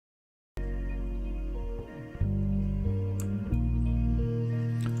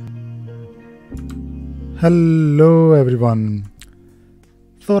Hello everyone.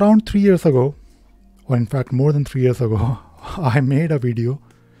 So around 3 years ago, or in fact more than 3 years ago, I made a video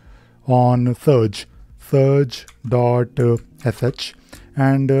on Surge.sh,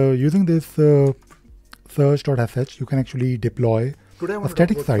 and using this Surge.sh you can actually deploy a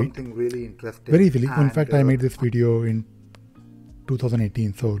static site really interesting, very easily. In fact, I made this video in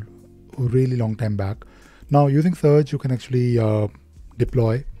 2018, so a really long time back. Now using Surge you can actually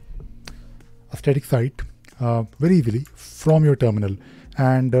deploy a static site very easily from your terminal,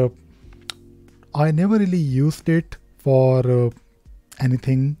 and I never really used it for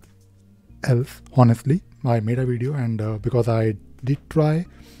anything else, honestly. I made a video, and because I did try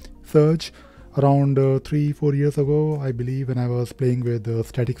Surge around 3-4 years ago, I believe, when I was playing with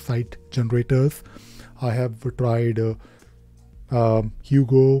static site generators. I have tried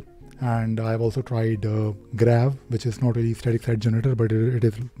Hugo, and I've also tried Grav, which is not really static site generator, but it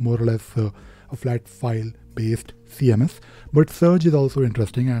is more or less a flat file based CMS. But Surge is also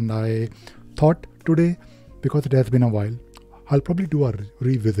interesting, and I thought today, because it has been a while, I'll probably do a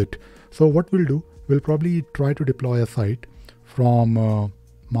revisit. So what we'll do, we'll probably try to deploy a site from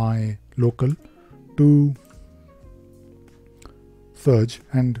my local to Surge,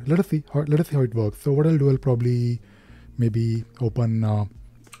 and let us see how it works. So what I'll do, I'll probably maybe open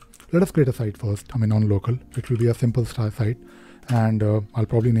let us create a site first. I mean, on local it will be a simple site, and I'll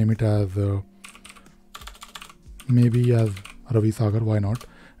probably name it as maybe as Ravi Sagar, why not?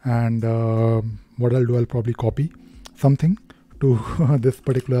 And what I'll do, I'll probably copy something to this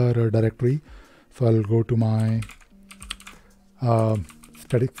particular directory. So I'll go to my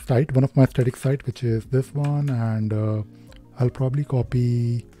static site, one of my static site, which is this one, and I'll probably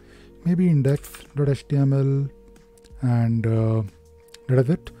copy maybe index.html, and that is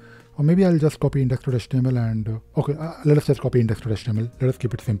it. Or maybe I'll just copy index.html, and okay, let us just copy index.html. Let us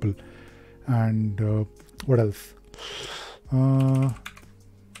keep it simple. And what else? Let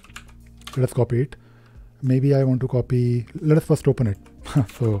us copy it. Maybe I want to copy, let us first open it.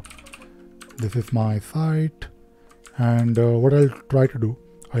 So this is my site, and what I'll try to do,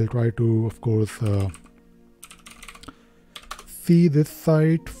 I'll try to, of course, see this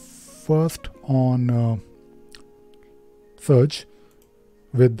site first on Surge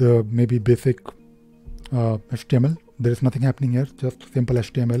with maybe basic HTML. There is nothing happening here, just simple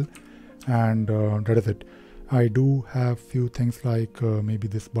HTML, and that is it. I do have few things like maybe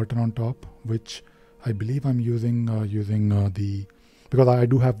this button on top, which I believe I'm using because I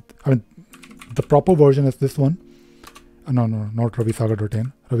do have, I mean, the proper version is this one. No, not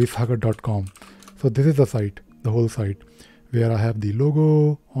ravisagar.in, ravisagar.com. So this is the site, the whole site, where I have the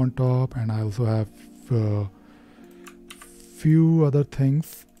logo on top, and I also have few other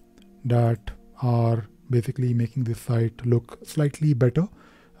things that are basically making this site look slightly better,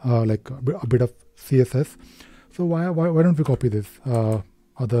 like a bit of CSS. So why don't we copy this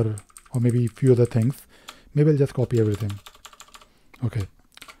other, or maybe few other things? Maybe I'll just copy everything. Okay,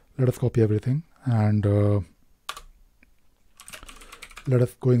 let us copy everything, and let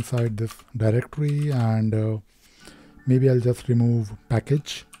us go inside this directory, and maybe I'll just remove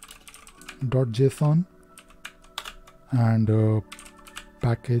package.json and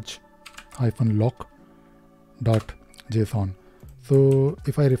package-lock.json. So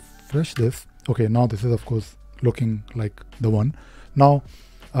if I refresh this, okay, now this is of course looking like the one. Now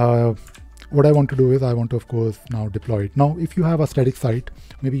what I want to do is, I want to of course now deploy it. Now if you have a static site,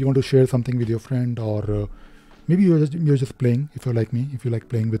 maybe you want to share something with your friend, or maybe you're just playing. If you're like me, if you like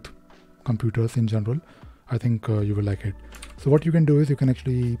playing with computers in general, I think you will like it. So what you can do is, you can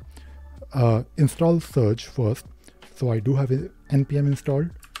actually install Surge first. So I do have npm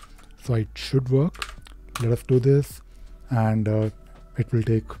installed, so it should work. Let us do this, and it will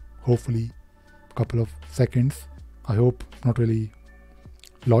take hopefully a couple of seconds. I hope not really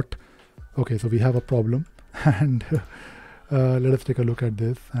lot. Okay, so we have a problem, and let us take a look at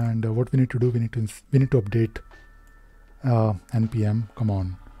this. And what we need to do, we need to update npm. Come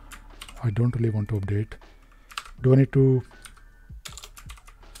on, I don't really want to update. Do I need to?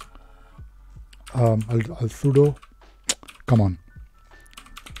 I'll sudo. Come on,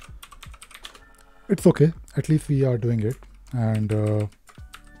 it's okay. At least we are doing it. And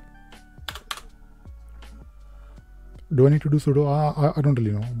do I need to do sudo? I don't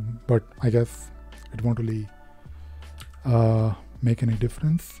really know, but I guess it won't really make any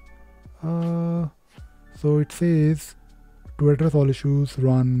difference. So it says to address all issues,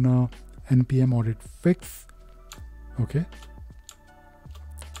 run npm audit fix. Okay,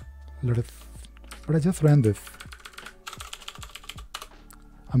 but I just ran this.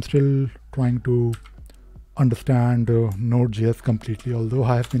 I'm still trying to understand Node.js completely, although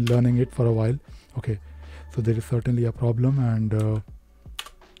I have been learning it for a while. Okay, So there is certainly a problem, and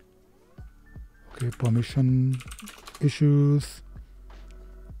okay, permission issues.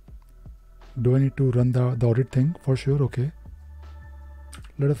 Do I need to run the audit thing? For sure. Okay,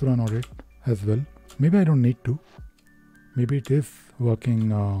 let us run audit as well. Maybe I don't need to. Maybe it is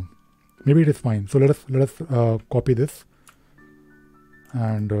working. Maybe it is fine. So let us copy this,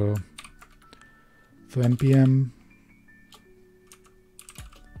 and so npm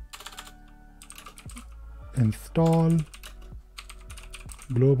install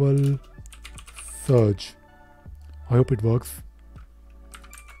global surge. I hope it works.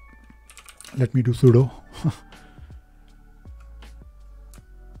 Let me do sudo.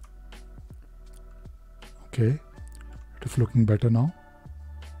 Okay, it is looking better now.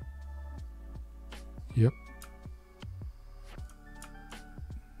 Yep.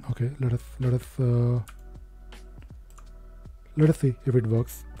 Okay, let us see if it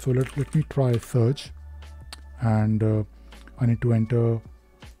works. So let me try Surge, and I need to enter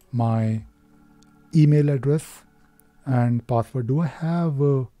my email address and password. Do I have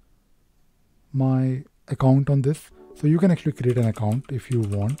my account on this? So you can actually create an account if you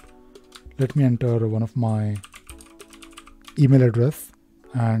want. Let me enter one of my email address,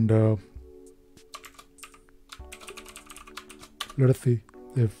 and let us see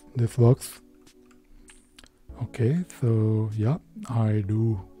if this works. Okay, so yeah, I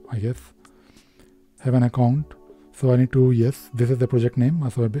guess have an account. So I need to, yes, this is the project name.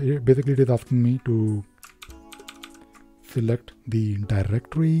 So basically it is asking me to select the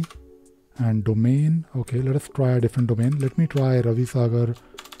directory and domain. Okay, let us try a different domain. Let me try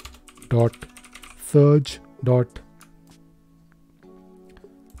ravisagar.surge.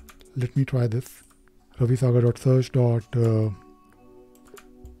 Let me try this.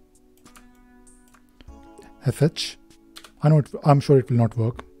 ravisagar.surge.sh. I know I'm sure it will not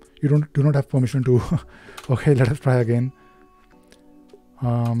work. You do not have permission to. Okay, let us try again.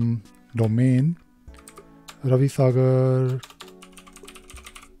 Domain Ravisagar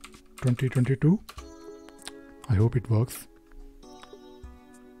 2022. I hope it works.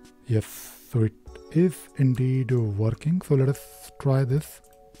 Yes, so it is indeed working. So let us try this.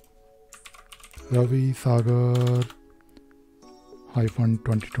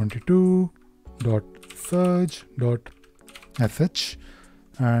 Ravisagar-2022.surge.sh,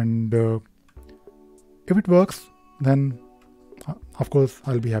 and if it works, then of course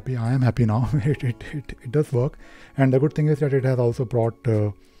I'll be happy. I am happy now. it does work, and the good thing is that it has also brought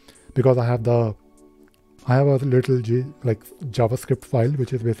because I have a little JavaScript file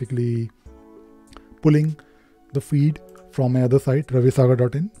which is basically pulling the feed from my other site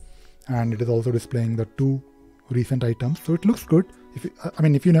ravisagar.in, and it is also displaying the 2 recent items. So it looks good. If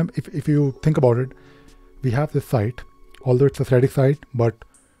you think about it, we have this site, although it's a static site, but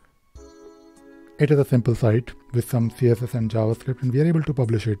it is a simple site with some CSS and JavaScript, and we are able to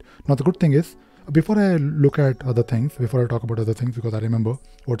publish it. Now the good thing is, before I look at other things, before I talk about other things, because I remember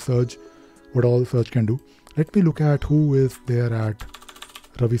what all Surge can do, let me look at who is there at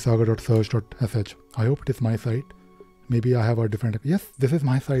ravisagar.surge.sh. I hope it is my site. Maybe I have a different. Yes, this is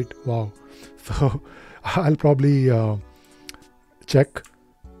my site. Wow. So I'll probably check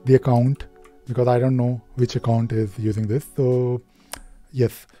the account, because I don't know which account is using this. So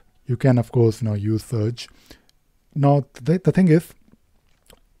yes, you can of course use Surge. Now the thing is,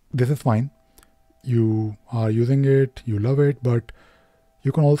 this is fine. You are using it, you love it, but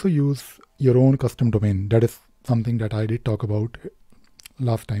you can also use your own custom domain. That is something that I did talk about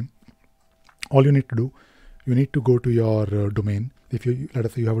last time. All you need to do, you need to go to your domain. If you, let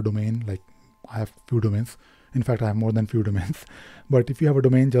us say you have a domain, like I have few domains. In fact, I have more than few domains. But if you have a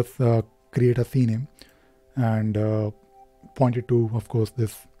domain, just create a CNAME and point it to, of course,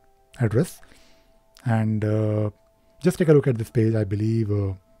 this address. And just take a look at this page. I believe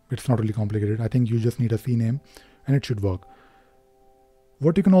it's not really complicated. I think you just need a CNAME and it should work.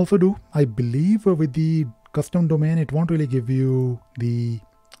 What you can also do, I believe with the custom domain, it won't really give you the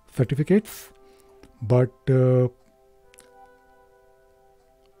certificates, but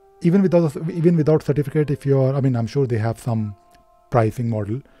even without certificate, if you're, I'm sure they have some pricing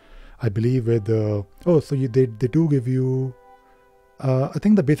model. I believe with they do give you. I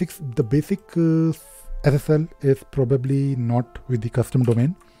think the basic SSL is probably not with the custom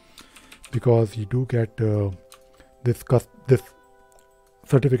domain, because you do get this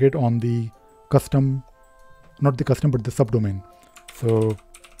certificate on the custom, not the custom, but the subdomain. So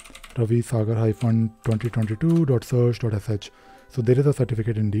ravisagar-2022.surge.sh. So there is a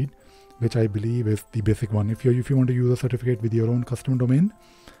certificate indeed, which I believe is the basic one. If you want to use a certificate with your own custom domain,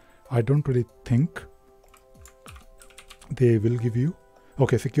 I don't really think they will give you.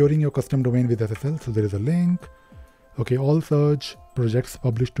 Okay, securing your custom domain with SSL. So there is a link. Okay, all Surge projects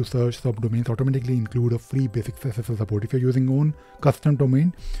published to Surge subdomains automatically include a free basic SSL support. If you're using own custom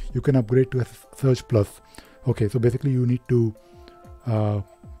domain, you can upgrade to Surge Plus. Okay, so basically you need to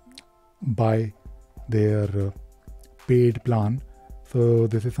buy their paid plan. So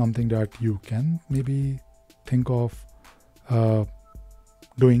this is something that you can maybe think of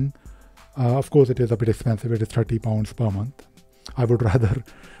doing. Of course, it is a bit expensive. It is £30 per month. I would rather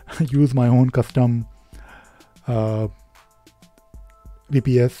use my own custom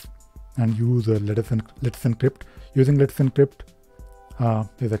VPS and use Let's Encrypt. Using Let's Encrypt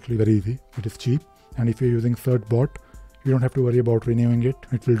is actually very easy. It is cheap, and if you're using Certbot, you don't have to worry about renewing it.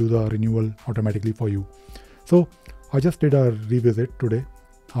 It will do the renewal automatically for you. So I just did a revisit today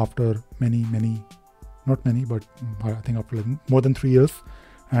after not many, but I think after like more than 3 years,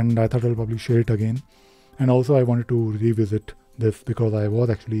 and I thought I'll probably share it again. And also I wanted to revisit this because I was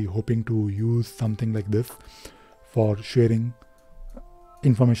actually hoping to use something like this for sharing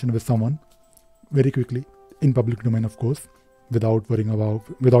information with someone very quickly in public domain, of course, without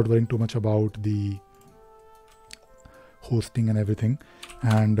worrying too much about the hosting and everything.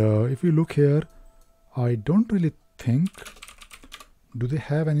 And if you look here, I don't really think, do they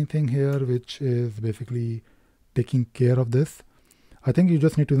have anything here which is basically taking care of this? I think you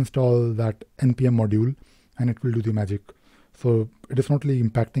just need to install that npm module and it will do the magic. So it is not really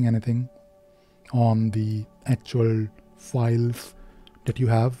impacting anything on the actual files that you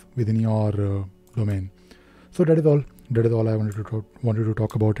have within your domain. So that is all I wanted to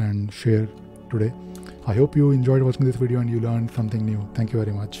talk about and share today. I hope you enjoyed watching this video and you learned something new. Thank you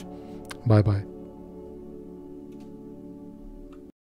very much. Bye bye.